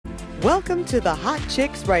Welcome to the Hot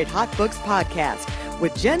Chicks Write Hot Books podcast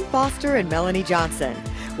with Jen Foster and Melanie Johnson,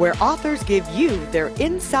 where authors give you their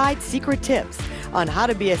inside secret tips on how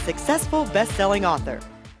to be a successful best-selling author.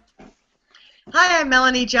 Hi, I'm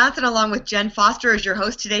Melanie Johnson along with Jen Foster as your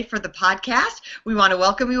host today for the podcast. We want to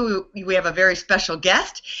welcome you. We have a very special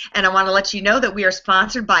guest, and I want to let you know that we are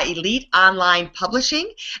sponsored by Elite Online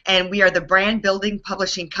Publishing, and we are the brand building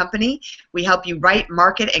publishing company. We help you write,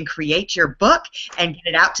 market, and create your book and get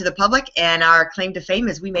it out to the public, and our claim to fame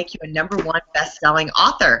is we make you a #1 best-selling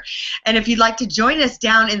author. And if you'd like to join us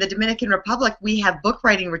down in the Dominican Republic, we have book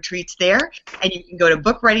writing retreats there, and you can go to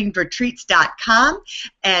bookwritingretreats.com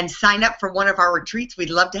and sign up for one of our retreats.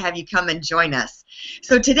 We'd love to have you come and join us.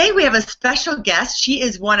 So today we have a special guest. She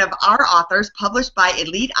is one of our authors published by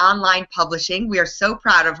Elite Online Publishing. We are so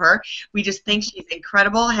proud of her. We just think she's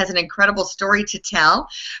incredible, has an incredible story to tell.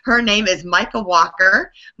 Her name is Maica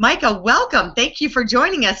Walker. Maica, welcome. Thank you for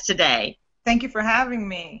joining us today. Thank you for having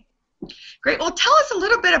me. Great. Well, tell us a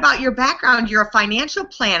little bit about your background. You're a financial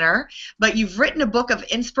planner, but you've written a book of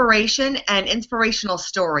inspiration and inspirational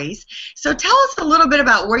stories. So tell us a little bit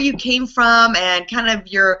about where you came from and kind of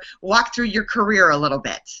your walk through your career a little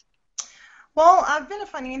bit. Well, I've been a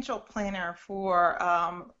financial planner for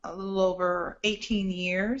a little over 18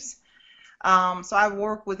 years. So I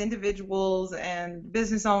work with individuals and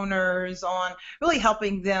business owners on really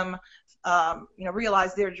helping them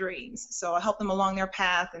realize their dreams. So I help them along their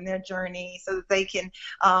path and their journey so that they can,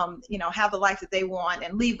 have the life that they want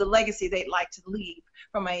and leave the legacy they'd like to leave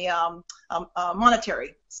from a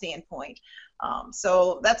monetary standpoint.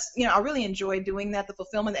 So that's, I really enjoy doing that, the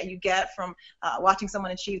fulfillment that you get from watching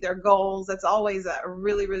someone achieve their goals. That's always a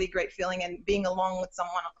really, really great feeling, and being along with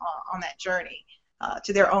someone on that journey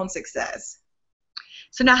to their own success.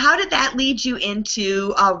 So now how did that lead you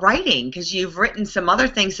into writing? Because you've written some other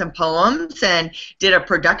things, some poems, and did a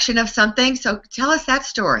production of something. So tell us that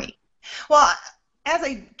story. Well, as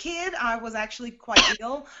a kid, I was actually quite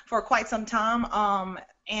ill for quite some time,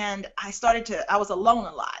 and I was alone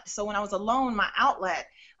a lot. So when I was alone, my outlet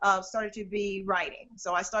started to be writing.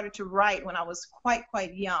 So I started to write when I was quite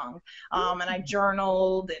young, and I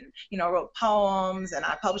journaled and wrote poems, and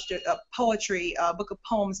I published a book of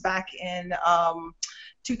poems back in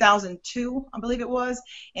 2002, I believe it was,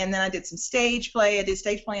 and then I did some stage play. I did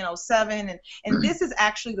stage play in 2007, and this is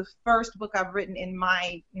actually the first book I've written in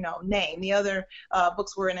my name. The other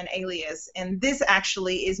books were in an alias, and this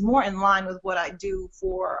actually is more in line with what I do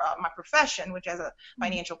for my profession, which as a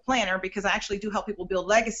financial planner, because I actually do help people build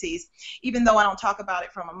legacies, even though I don't talk about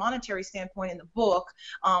it from a monetary standpoint in the book.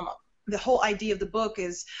 The whole idea of the book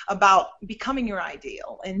is about becoming your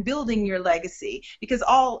ideal and building your legacy, because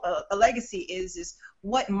all a legacy is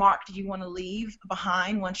what mark do you want to leave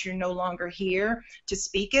behind once you're no longer here to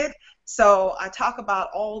speak it. So I talk about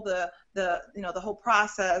all the whole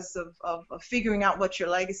process of figuring out what your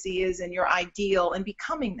legacy is and your ideal and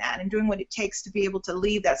becoming that and doing what it takes to be able to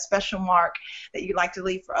leave that special mark that you'd like to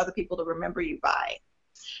leave for other people to remember you by.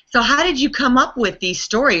 So how did you come up with these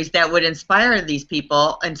stories that would inspire these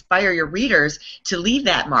people, inspire your readers to leave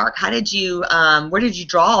that mark? How did you, where did you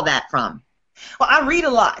draw all that from? Well, I read a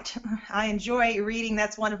lot. I enjoy reading.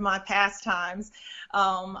 That's one of my pastimes.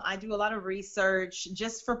 I do a lot of research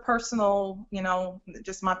just for personal,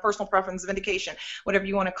 just my personal preference, vindication, whatever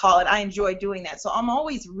you want to call it. I enjoy doing that. So I'm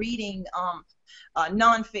always reading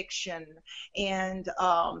nonfiction and,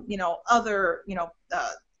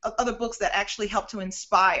 other books that actually help to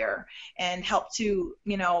inspire and help to,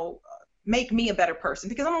 make me a better person,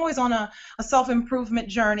 because I'm always on a self-improvement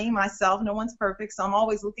journey myself. No one's perfect, so I'm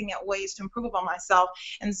always looking at ways to improve upon myself.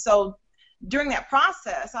 And so during that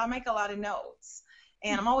process, I make a lot of notes.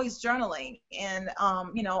 And I'm always journaling, and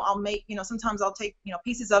I'll make, sometimes I'll take,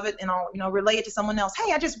 pieces of it and I'll, relay it to someone else.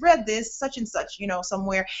 Hey, I just read this, such and such,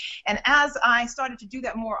 somewhere. And as I started to do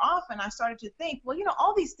that more often, I started to think, well,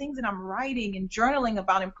 all these things that I'm writing and journaling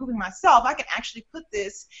about improving myself, I can actually put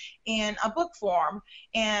this in a book form.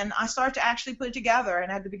 And I started to actually put it together.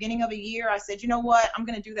 And at the beginning of a year, I said, you know what, I'm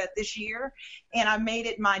going to do that this year. And I made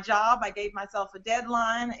it my job. I gave myself a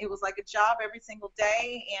deadline. It was like a job every single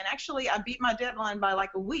day. And actually, I beat my deadline by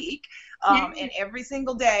like a week, and every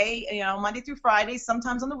single day, Monday through Friday,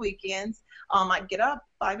 sometimes on the weekends, I'd get up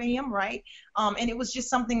 5 a.m. right, and it was just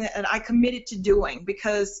something that I committed to doing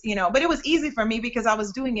because, but it was easy for me because I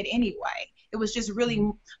was doing it anyway. It was just really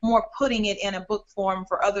more putting it in a book form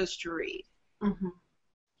for others to read. Mm-hmm.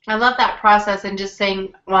 I love that process and just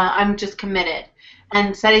saying, well, I'm just committed,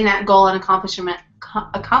 and setting that goal and accomplishing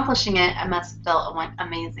it, I must have felt went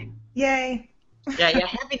amazing. Yay. Yeah,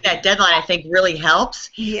 having that deadline I think really helps.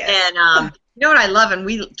 Yes. And You know what I love, and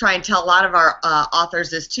we try and tell a lot of our authors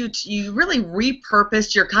this too, you really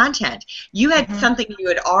repurposed your content. You had something you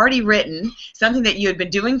had already written, something that you had been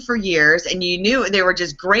doing for years, and you knew there were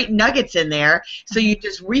just great nuggets in there, so you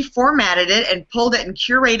just reformatted it and pulled it and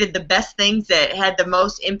curated the best things that had the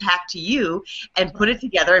most impact to you and put it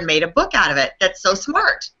together and made a book out of it. That's so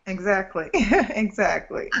smart. Exactly.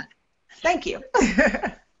 Exactly. Thank you.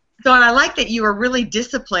 So, and I like that you were really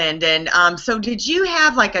disciplined. And so, did you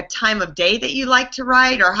have like a time of day that you like to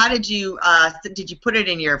write, or how did you put it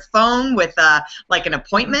in your phone with like an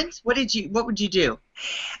appointment? What would you do?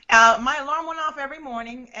 My alarm went off every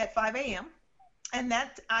morning at 5 a.m. And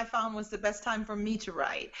that I found was the best time for me to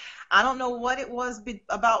write. I don't know what it was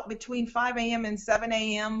about between 5 a.m. and 7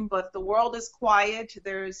 a.m., but the world is quiet.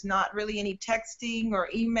 There's not really any texting or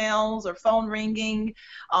emails or phone ringing.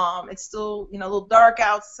 It's still, a little dark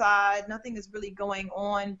outside. Nothing is really going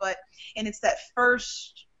on. And it's that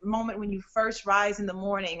first moment when you first rise in the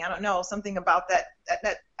morning. I don't know, something about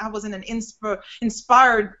that I was in an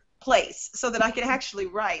inspired place so that I could actually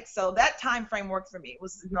write. So that time frame worked for me. It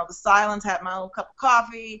was, the silence, had my own cup of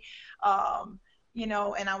coffee,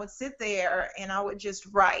 and I would sit there and I would just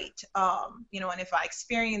write, and if I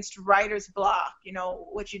experienced writer's block,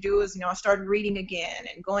 what you do is, I started reading again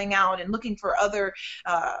and going out and looking for other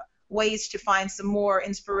ways to find some more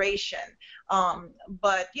inspiration.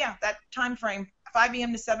 But yeah, that time frame, 5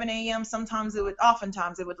 a.m. to 7 a.m.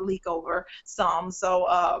 Oftentimes it would leak over some. So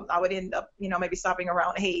I would end up, maybe stopping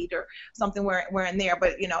around 8 or something where in there.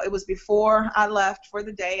 But, it was before I left for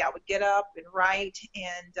the day. I would get up and write,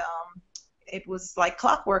 and it was like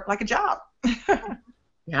clockwork, like a job.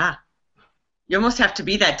 Yeah. You almost have to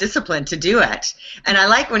be that disciplined to do it. And I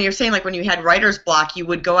like when you're saying, like, when you had writer's block, you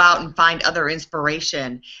would go out and find other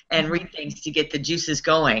inspiration and read things to get the juices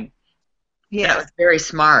going. Yeah. That was very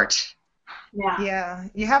smart. Yeah,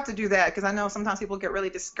 you have to do that, because I know sometimes people get really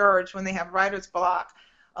discouraged when they have writer's block,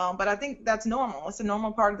 but I think that's normal. It's a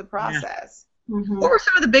normal part of the process. Yeah. What were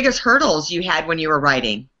some of the biggest hurdles you had when you were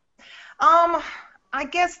writing? I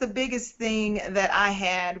guess the biggest thing that I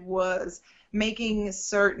had was making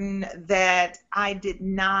certain that I did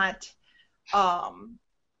not,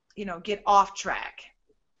 get off track.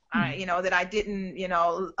 That I didn't,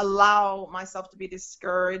 allow myself to be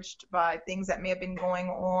discouraged by things that may have been going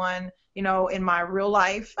on, in my real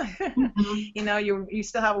life. You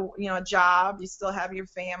still have, a job, you still have your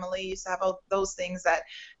family, you still have all those things that,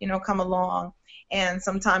 come along, and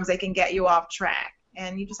sometimes they can get you off track.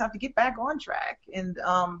 And you just have to get back on track and,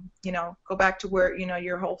 go back to where,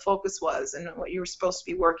 your whole focus was and what you were supposed to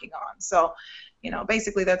be working on. So,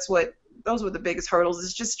 basically those were the biggest hurdles,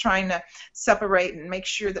 is just trying to separate and make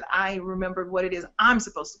sure that I remembered what it is I'm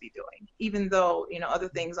supposed to be doing, even though, other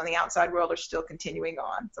things on the outside world are still continuing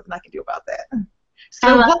on. Something I can do about that. So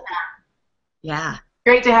I love that. Yeah.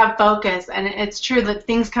 Great to have focus, and it's true that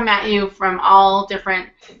things come at you from all different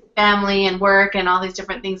family and work, and all these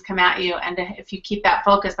different things come at you, and if you keep that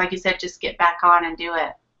focus, like you said, just get back on and do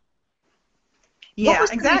it. Yeah,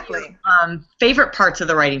 exactly. Favorite parts of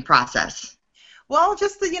the writing process? Well,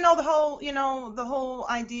 just the the whole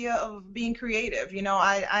idea of being creative.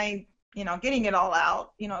 I getting it all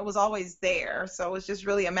out. It was always there, so it's just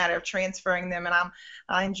really a matter of transferring them. And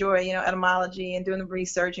I enjoy etymology and doing the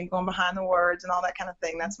research and going behind the words and all that kind of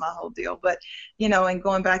thing. That's my whole deal. But and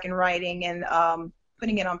going back and writing and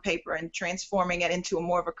putting it on paper and transforming it into a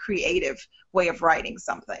more of a creative way of writing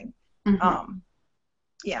something.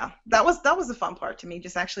 Yeah, that was the fun part to me,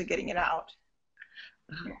 just actually getting it out.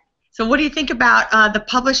 So what do you think about the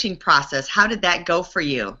publishing process? How did that go for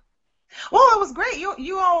you? Well, it was great.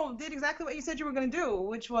 You all did exactly what you said you were going to do,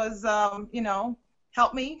 which was,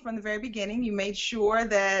 help me from the very beginning. You made sure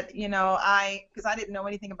that, because I didn't know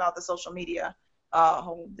anything about the social media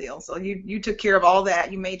whole deal. So you took care of all that.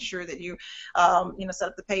 You made sure that you, set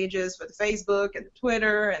up the pages for the Facebook and the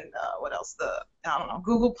Twitter and what else,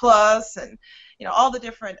 Google Plus and, all the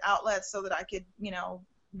different outlets so that I could,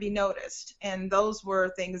 be noticed. And those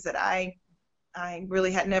were things that I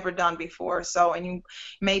really had never done before. So, and you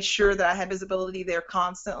made sure that I had visibility there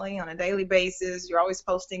constantly on a daily basis. You're always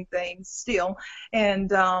posting things still. And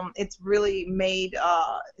it's really made,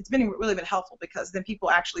 it's really been helpful, because then people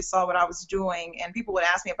actually saw what I was doing, and people would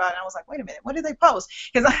ask me about it. And I was like, wait a minute, what did they post?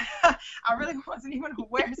 Because I really wasn't even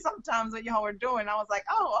aware sometimes what y'all were doing. I was like,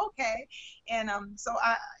 oh, okay. And so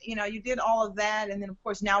you did all of that. And then of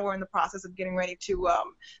course now we're in the process of getting ready to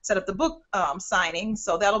set up the book signing.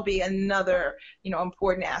 So that'll be another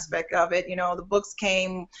important aspect of it. The books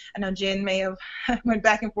came, I know Jen may have went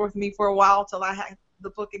back and forth with me for a while till I had the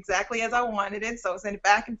book exactly as I wanted it. So I sent it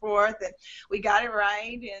back and forth, and we got it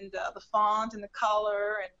right, and the font and the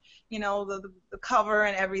color and, you know, the cover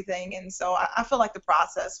and everything. And so I feel like the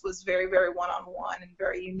process was very, very one-on-one and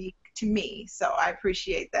very unique to me. So I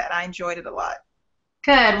appreciate that. I enjoyed it a lot.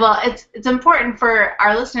 Good. Well, it's important for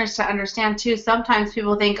our listeners to understand too. Sometimes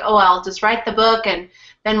people think, oh, I'll just write the book and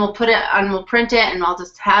then we'll put it and we'll print it and I'll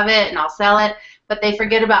just have it and I'll sell it, but they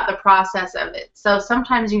forget about the process of it. So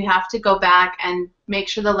sometimes you have to go back and make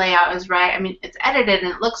sure the layout is right. I mean, it's edited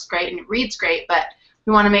and it looks great and it reads great, but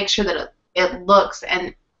we want to make sure that it looks,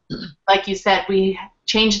 and like you said, we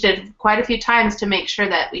changed it quite a few times to make sure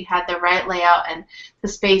that we had the right layout and the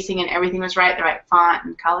spacing and everything was right, the right font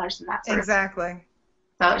and colors and that sort of thing. Exactly.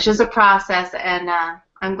 So it's just a process, and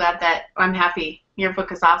I'm happy. Your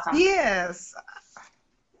book is awesome. Yes.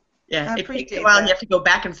 Yeah, it takes a while. You have to go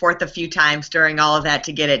back and forth a few times during all of that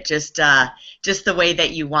to get it just the way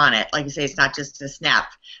that you want it. Like you say, it's not just a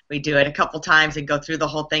snap. We do it a couple times and go through the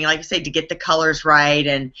whole thing, like you say, to get the colors right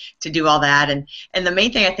and to do all that. And the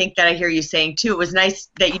main thing I think that I hear you saying too, it was nice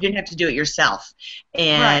that you didn't have to do it yourself.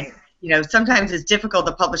 And right. You know, sometimes it's difficult.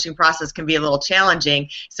 The publishing process can be a little challenging.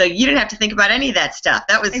 So you didn't have to think about any of that stuff.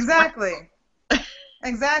 That was exactly.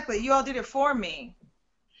 Exactly. You all did it for me.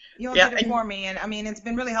 You all did it for me, and I mean, it's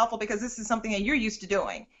been really helpful because this is something that you're used to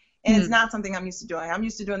doing, and it's not something I'm used to doing. I'm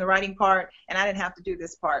used to doing the writing part, and I didn't have to do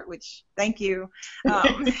this part, which thank you.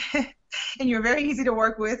 And you're very easy to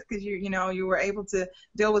work with because you were able to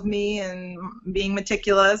deal with me and being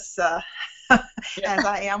meticulous. As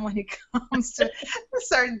I am when it comes to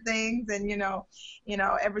certain things, and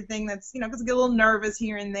everything that's because I get a little nervous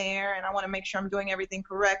here and there, and I want to make sure I'm doing everything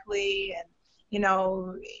correctly, and you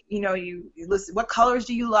listen, what colors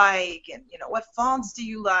do you like, and what fonts do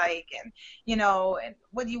you like, and and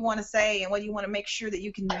what do you want to say, and what do you want to make sure that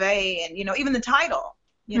you convey, and even the title,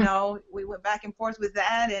 we went back and forth with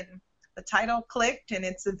that, and the title clicked, and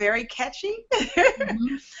it's very catchy.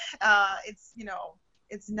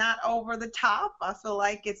 It's not over the top. I feel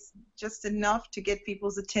like it's just enough to get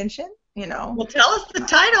people's attention, Well, tell us the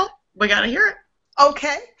title. We got to hear it.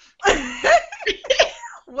 Okay.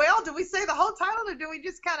 Well, do we say the whole title, or do we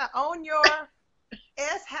just kind of own your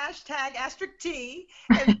 #T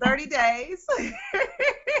in 30 days?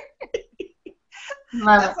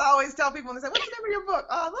 That's I always tell people when they say, what's the name of your book?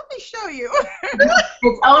 Let me show you.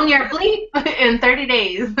 It's Own Your Bleep in 30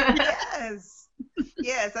 days. Yes.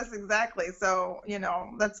 Yes, that's exactly. So,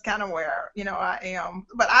 that's kind of where, I am.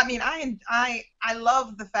 But I mean, I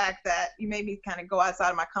love the fact that you made me kind of go outside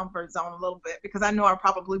of my comfort zone a little bit, because I know I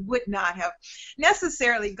probably would not have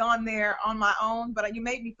necessarily gone there on my own, but you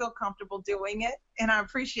made me feel comfortable doing it. And I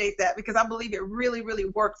appreciate that, because I believe it really, really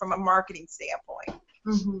worked from a marketing standpoint.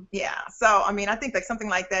 Mm-hmm. Yeah. So, I mean, I think that something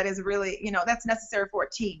like that is really, that's necessary for a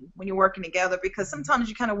team when you're working together, because sometimes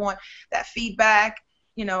you kind of want that feedback,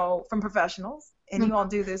 from professionals, and you all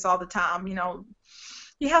do this all the time.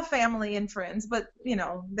 You have family and friends, but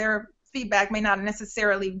their feedback may not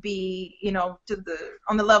necessarily be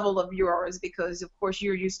on the level of yours, because of course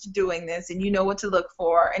you're used to doing this and you know what to look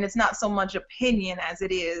for, and it's not so much opinion as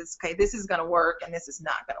it is, okay, this is going to work and this is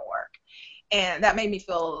not going to work. And that made me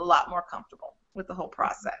feel a lot more comfortable with the whole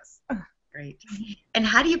process. Great. And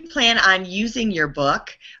how do you plan on using your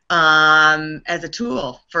book as a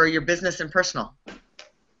tool for your business and personal?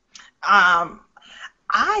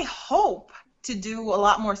 I hope to do a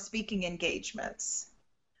lot more speaking engagements,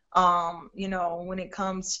 when it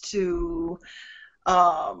comes to,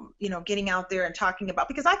 getting out there and talking about,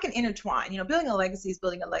 because I can intertwine, building a legacy is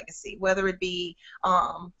building a legacy, whether it be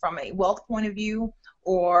from a wealth point of view,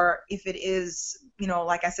 or if it is,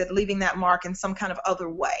 like I said, leaving that mark in some kind of other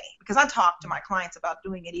way. Because I talk to my clients about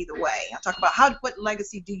doing it either way. I talk about what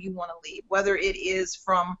legacy do you want to leave, whether it is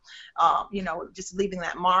from, just leaving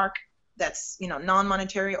that mark that's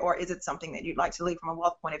non-monetary, or is it something that you'd like to leave from a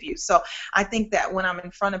wealth point of view. So I think that when I'm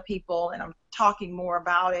in front of people and I'm talking more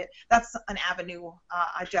about it, that's an avenue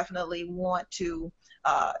I definitely want to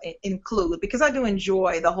include, because I do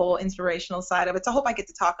enjoy the whole inspirational side of it. So I hope I get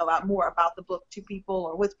to talk a lot more about the book to people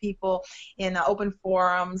or with people in open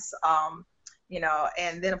forums.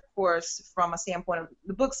 And then of course, from a standpoint of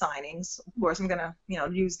the book signings, of course, I'm gonna,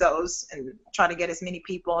 use those and try to get as many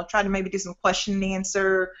people. Try to maybe do some question and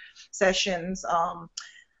answer sessions. I'm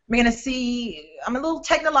a little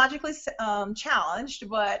technologically challenged,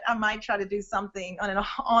 but I might try to do something on an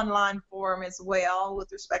online forum as well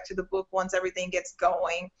with respect to the book once everything gets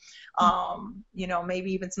going.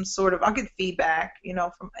 Maybe even some sort of, I'll get feedback,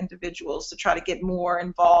 from individuals to try to get more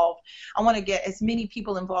involved. I want to get as many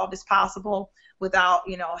people involved as possible without,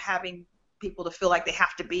 having people to feel like they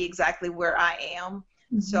have to be exactly where I am.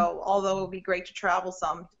 So although it would be great to travel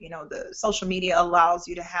some, the social media allows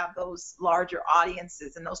you to have those larger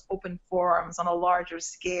audiences and those open forums on a larger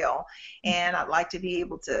scale. And I'd like to be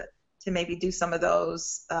able to maybe do some of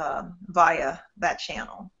those via that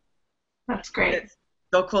channel. That's great.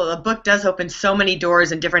 So cool. The book does open so many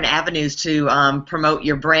doors and different avenues to promote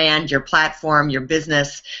your brand, your platform, your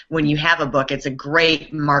business. When you have a book, it's a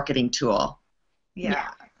great marketing tool. Yeah.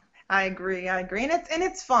 I agree, and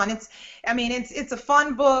it's fun. It's a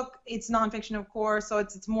fun book. It's nonfiction, of course, so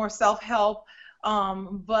it's more self-help.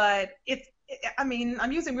 But I'm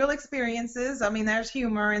using real experiences. There's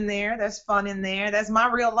humor in there, there's fun in there, there's my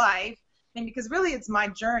real life, and because really it's my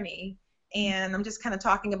journey, and I'm just kind of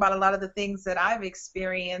talking about a lot of the things that I've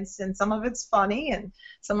experienced, and some of it's funny, and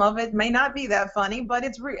some of it may not be that funny, but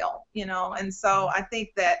it's real, And so I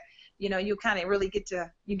think that you kind of really get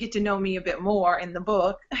to know me a bit more in the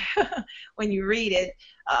book when you read it,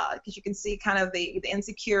 because you can see kind of the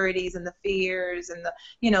insecurities and the fears and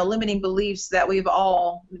the limiting beliefs that we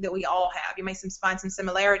all have. You may find some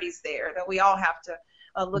similarities there that we all have to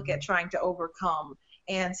look at trying to overcome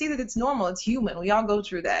and see that it's normal, it's human. We all go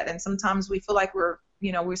through that, and sometimes we feel like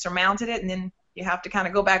we surmounted it, and then you have to kind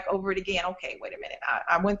of go back over it again. Okay, wait a minute.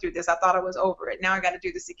 I went through this. I thought I was over it. Now I got to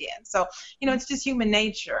do this again. So, it's just human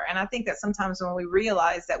nature. And I think that sometimes when we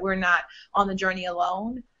realize that we're not on the journey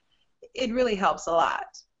alone, it really helps a lot.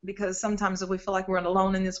 Because sometimes if we feel like we're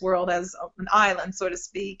alone in this world as an island, so to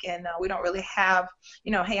speak, and we don't really have,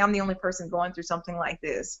 hey, I'm the only person going through something like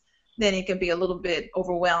this, then it can be a little bit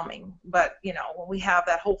overwhelming. But, when we have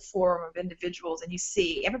that whole forum of individuals and you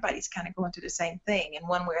see everybody's kind of going through the same thing in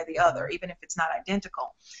one way or the other, even if it's not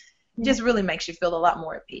identical, it just really makes you feel a lot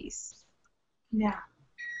more at peace. Yeah.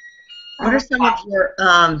 What are some of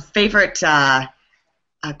your favorite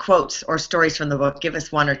quotes or stories from the book? Give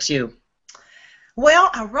us one or two. Well,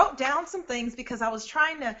 I wrote down some things because I was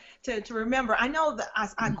trying to remember. I know that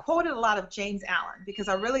I quoted a lot of James Allen because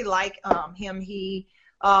I really like him. He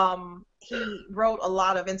wrote a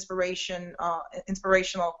lot of inspirational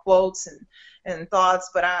quotes and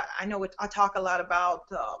thoughts, but I know I talk a lot about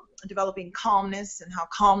developing calmness and how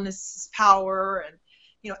calmness is power, and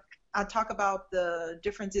I talk about the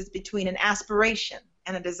differences between an aspiration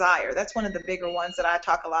and a desire. That's one of the bigger ones that I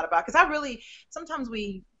talk a lot about, because sometimes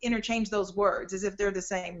we interchange those words as if they're the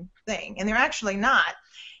same thing, and they're actually not.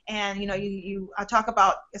 And I talk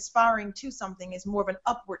about aspiring to something is more of an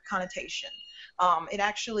upward connotation. It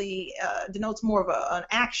actually denotes more of an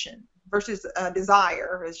action versus a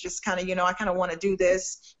desire. It's just kind of, I kind of want to do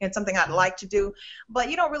this, and something I'd like to do, but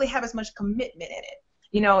you don't really have as much commitment in it.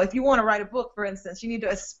 If you want to write a book, for instance, you need to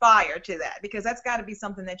aspire to that, because that's got to be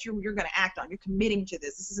something that you're going to act on. You're committing to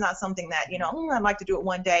this. This is not something that, I'd like to do it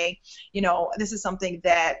one day. This is something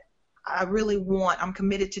that I really want, I'm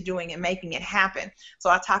committed to doing and making it happen. So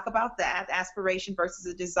I talk about that, aspiration versus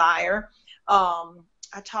a desire.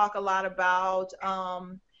 I talk a lot about,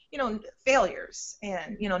 failures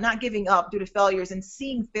and, not giving up due to failures, and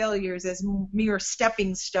seeing failures as mere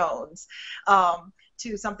stepping stones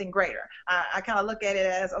to something greater. I kind of look at it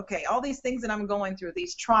as, okay, all these things that I'm going through,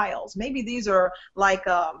 these trials, maybe these are like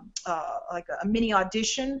a mini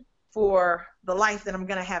audition for the life that I'm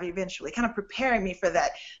going to have eventually, kind of preparing me for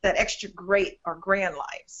that extra great or grand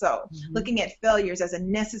life. So looking at failures as a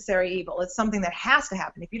necessary evil, it's something that has to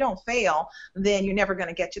happen. If you don't fail, then you're never going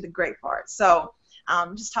to get to the great part. So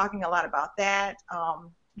just talking a lot about that.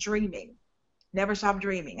 Dreaming. Never stop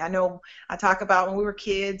dreaming. I know I talk about when we were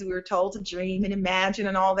kids, we were told to dream and imagine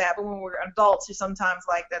and all that, but when we're adults, you're sometimes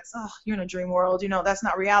like, you're in a dream world, that's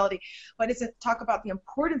not reality. But it's talk about the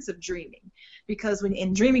importance of dreaming, because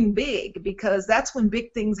in dreaming big, because that's when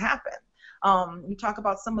big things happen. You talk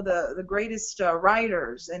about some of the greatest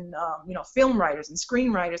writers and film writers and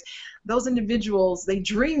screenwriters. Those individuals, they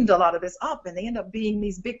dreamed a lot of this up, and they end up being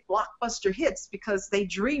these big blockbuster hits because they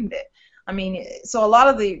dreamed it. So a lot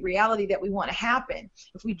of the reality that we want to happen,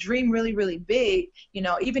 if we dream really, really big,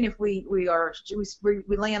 even if we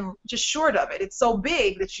land just short of it, it's so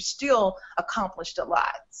big that you still accomplished a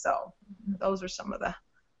lot. So those are some of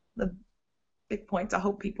the big points I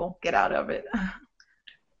hope people get out of it.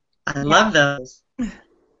 I love those,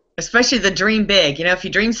 especially the dream big. If you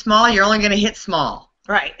dream small, you're only going to hit small.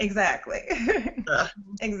 Right, exactly.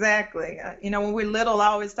 Exactly. When we're little, I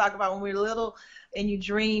always talk about when we're little and you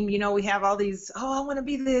dream, we have all these, I want to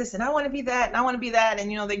be this, and I want to be that, and I want to be that,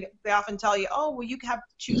 and, they often tell you, well, you have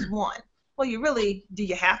to choose one. Well, do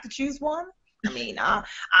you have to choose one? I mean, I'm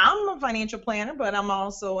a financial planner, but I'm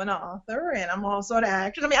also an author, and I'm also an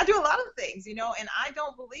actress. I mean, I do a lot of things, you know, and I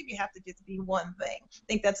don't believe you have to just be one thing. I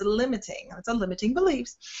think that's a limiting. That's a limiting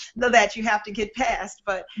beliefs that you have to get past.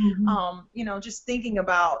 But, you know, just thinking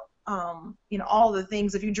about, you know, all the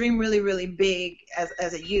things. If you dream really, really big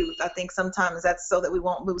as a youth, I think sometimes that's so that we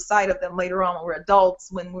won't lose sight of them later on when we're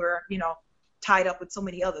adults, when we're, you know, tied up with so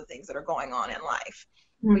many other things that are going on in life.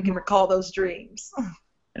 We can recall those dreams.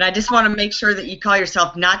 And I just want to make sure that you call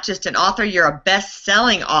yourself not just an author, you're a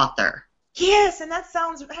best-selling author. Yes, and that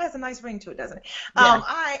has a nice ring to it, doesn't it? Yes.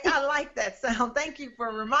 I like that sound. Thank you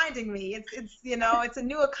for reminding me. It's you know, it's a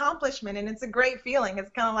new accomplishment, and it's a great feeling.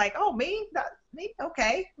 It's kind of like, oh, me, me,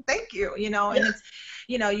 okay, thank you. You know, and it's,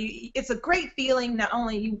 you know, it's a great feeling. Not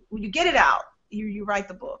only you get it out, you write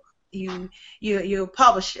the book, you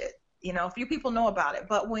publish it. You know, a few people know about it,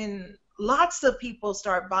 but when lots of people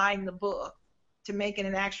start buying the book to make it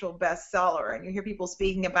an actual bestseller, and you hear people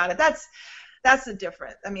speaking about it, that's the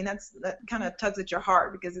difference. I mean, that kind of tugs at your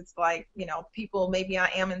heart, because it's like, you know, people, maybe I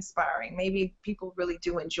am inspiring. Maybe people really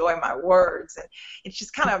do enjoy my words, and it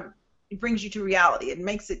just kind of, it brings you to reality. It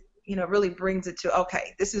makes it, you know, really brings it to,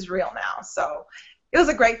 okay, this is real now. So it was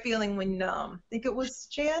a great feeling when, I think it was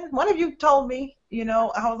Jen, one of you told me, you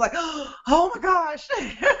know, I was like, oh my gosh.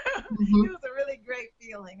 It was a really great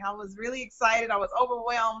feeling. I was really excited. I was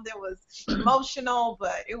overwhelmed. It was emotional,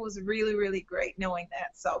 but it was really, really great knowing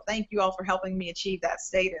that. So thank you all for helping me achieve that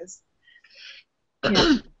status.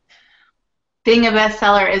 Yeah. Being a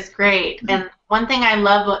bestseller is great. And one thing I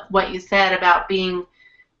love what you said about being,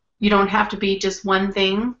 you don't have to be just one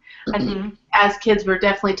thing. I think as kids we're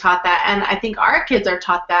definitely taught that, and I think our kids are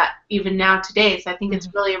taught that even now today. So I think it's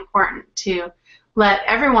really important to let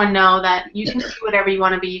everyone know that you can be whatever you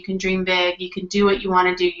want to be. You can dream big. You can do what you want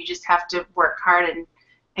to do. You just have to work hard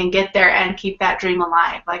and get there and keep that dream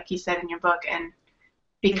alive, like you said in your book, and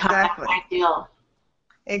become that ideal.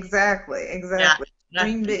 Exactly. Yeah.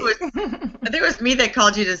 Dream big. I think it was me that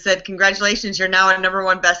called you and said, congratulations, you're now a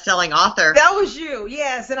 #1 best-selling author. That was you,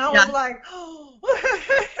 yes. And I was like, oh.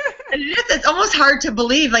 And it's almost hard to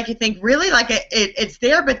believe. Like, you think, really? Like, it's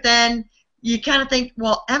there, but then you kind of think,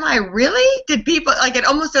 well, am I really? Did people, like, it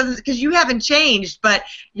almost doesn't, because you haven't changed, but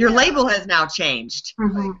your label has now changed.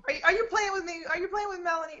 Are you playing with me? Are you playing with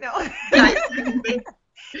Melanie? No.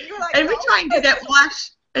 And we try and do that.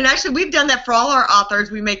 And actually, we've done that for all our authors.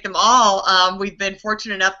 We make them all. We've been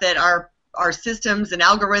fortunate enough that our systems and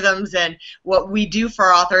algorithms and what we do for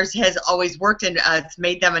our authors has always worked, and it's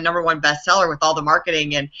made them a #1 bestseller with all the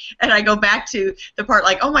marketing. And I go back to the part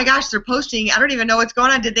like, oh my gosh, they're posting. I don't even know what's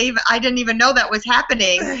going on. I didn't even know that was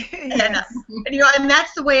happening. And you know, and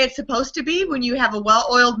that's the way it's supposed to be when you have a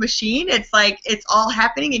well-oiled machine. It's like it's all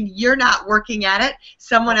happening, and you're not working at it.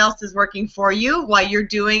 Someone else is working for you while you're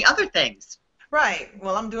doing other things. Right.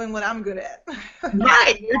 Well, I'm doing what I'm good at.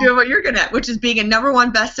 Right. You're doing what you're good at, which is being a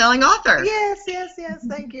 #1 best-selling author. Yes.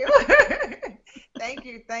 Thank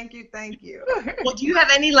you. Thank you. Well, do you have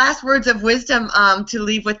any last words of wisdom to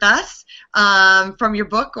leave with us from your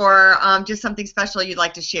book, or just something special you'd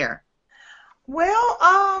like to share?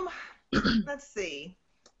 Well, let's see.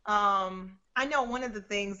 I know one of the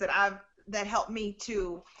things that helped me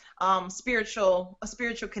to a spiritual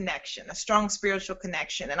connection, a strong spiritual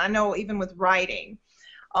connection. And I know even with writing,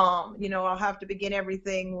 you know, I'll have to begin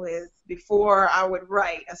everything with, before I would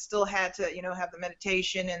write, I still had to, you know, have the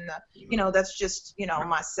meditation and the, you know, that's just, you know,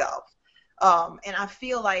 myself. And I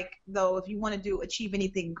feel like, though, if you want to achieve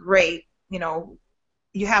anything great, you know,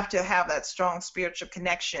 you have to have that strong spiritual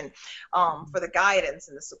connection for the guidance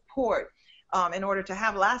and the support. In order to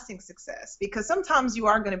have lasting success, because sometimes you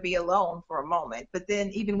are going to be alone for a moment, but then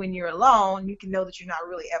even when you're alone, you can know that you're not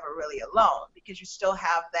really ever really alone, because you still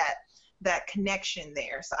have that connection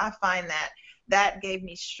there. So I find that gave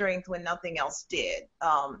me strength when nothing else did.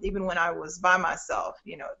 Even when I was by myself,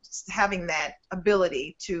 you know, just having that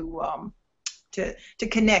ability to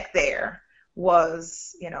connect there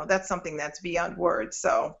was, you know, that's something that's beyond words.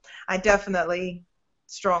 So I definitely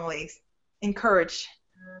strongly encourage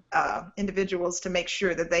individuals to make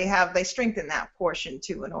sure that they strengthen that portion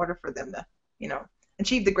too, in order for them to, you know,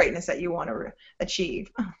 achieve the greatness that you want to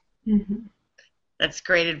achieve. That's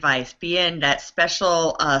great advice. Be in that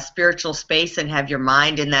special spiritual space and have your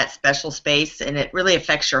mind in that special space, and it really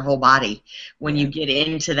affects your whole body. When you get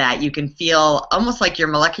into that, you can feel almost like your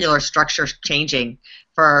molecular structure changing,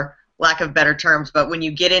 for lack of better terms. But when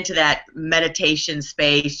you get into that meditation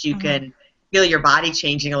space, you can feel your body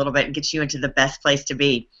changing a little bit and get you into the best place to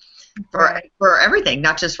be for everything,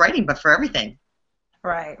 not just writing, but for everything.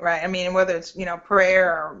 Right. I mean, whether it's, you know,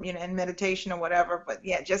 prayer or, you know, and meditation or whatever, but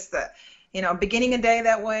yeah, just beginning a day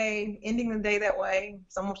that way, ending the day that way,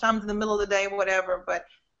 sometimes in the middle of the day, whatever. But,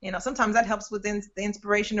 sometimes that helps with the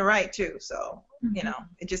inspiration to write too. So,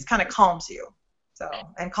 it just kind of calms you. So,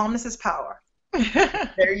 and calmness is power.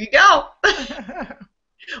 There you go.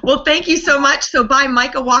 Well, thank you so much. So buy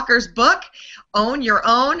Maica Walker's book, Own Your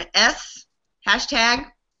Own, hashtag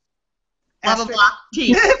blah, blah, blah,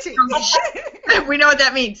 T. We know what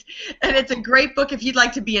that means. And it's a great book if you'd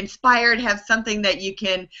like to be inspired, have something that you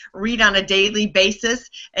can read on a daily basis,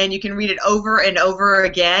 and you can read it over and over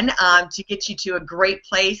again to get you to a great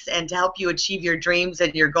place and to help you achieve your dreams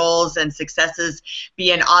and your goals and successes.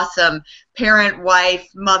 Be an awesome parent, wife,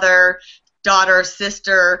 mother, daughter,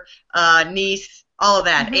 sister, niece, all of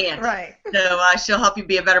that, aunt. Right. So she'll help you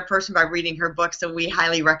be a better person by reading her book, so we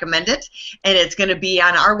highly recommend it. And it's going to be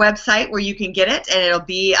on our website where you can get it, and it'll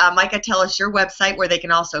be, Maica, tell us your website where they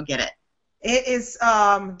can also get it. It is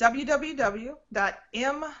www.m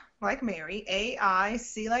like Mary,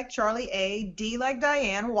 A-I-C like Charlie, A-D like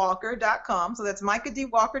Diane, Walker.com. So that's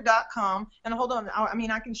MaicaDWalker.com. And hold on,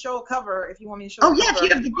 I can show a cover if you want me to show a cover. If you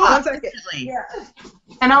have the book. Yeah.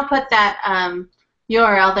 And I'll put that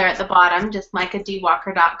URL there at the bottom, just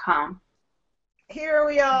MaicaDWalker.com. Here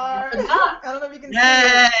we are. I don't know if you can see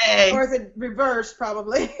it. Or is it reversed,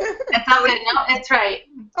 probably? It's all good. No, it's right.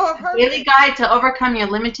 Oh, perfect. Daily guide to overcome your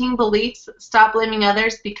limiting beliefs, stop blaming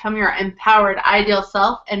others, become your empowered ideal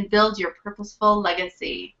self, and build your purposeful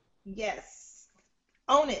legacy. Yes.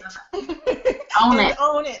 Own it. Own it. Own it.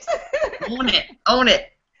 Own it. Own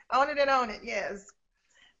it. Own it and own it, yes.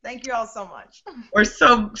 Thank you all so much. We're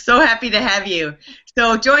so happy to have you.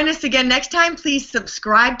 So join us again next time. Please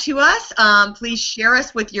subscribe to us. Please share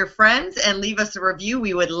us with your friends and leave us a review.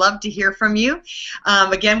 We would love to hear from you.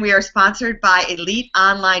 Again, we are sponsored by Elite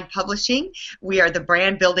Online Publishing. We are the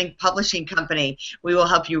brand building publishing company. We will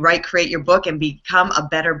help you write, create your book, and become a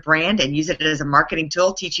better brand and use it as a marketing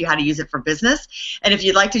tool, teach you how to use it for business. And if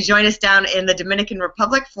you'd like to join us down in the Dominican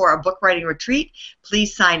Republic for a book writing retreat,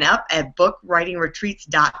 please sign up at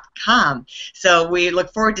bookwritingretreats.com. So we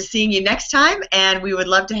look forward to seeing you next time, and we would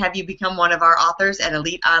love to have you become one of our authors at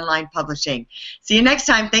Elite Online Publishing. See you next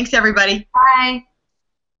time. Thanks, everybody. Bye.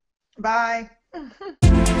 Bye.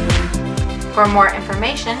 For more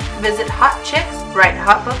information, visit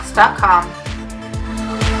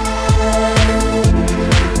hotchickswritehotbooks.com.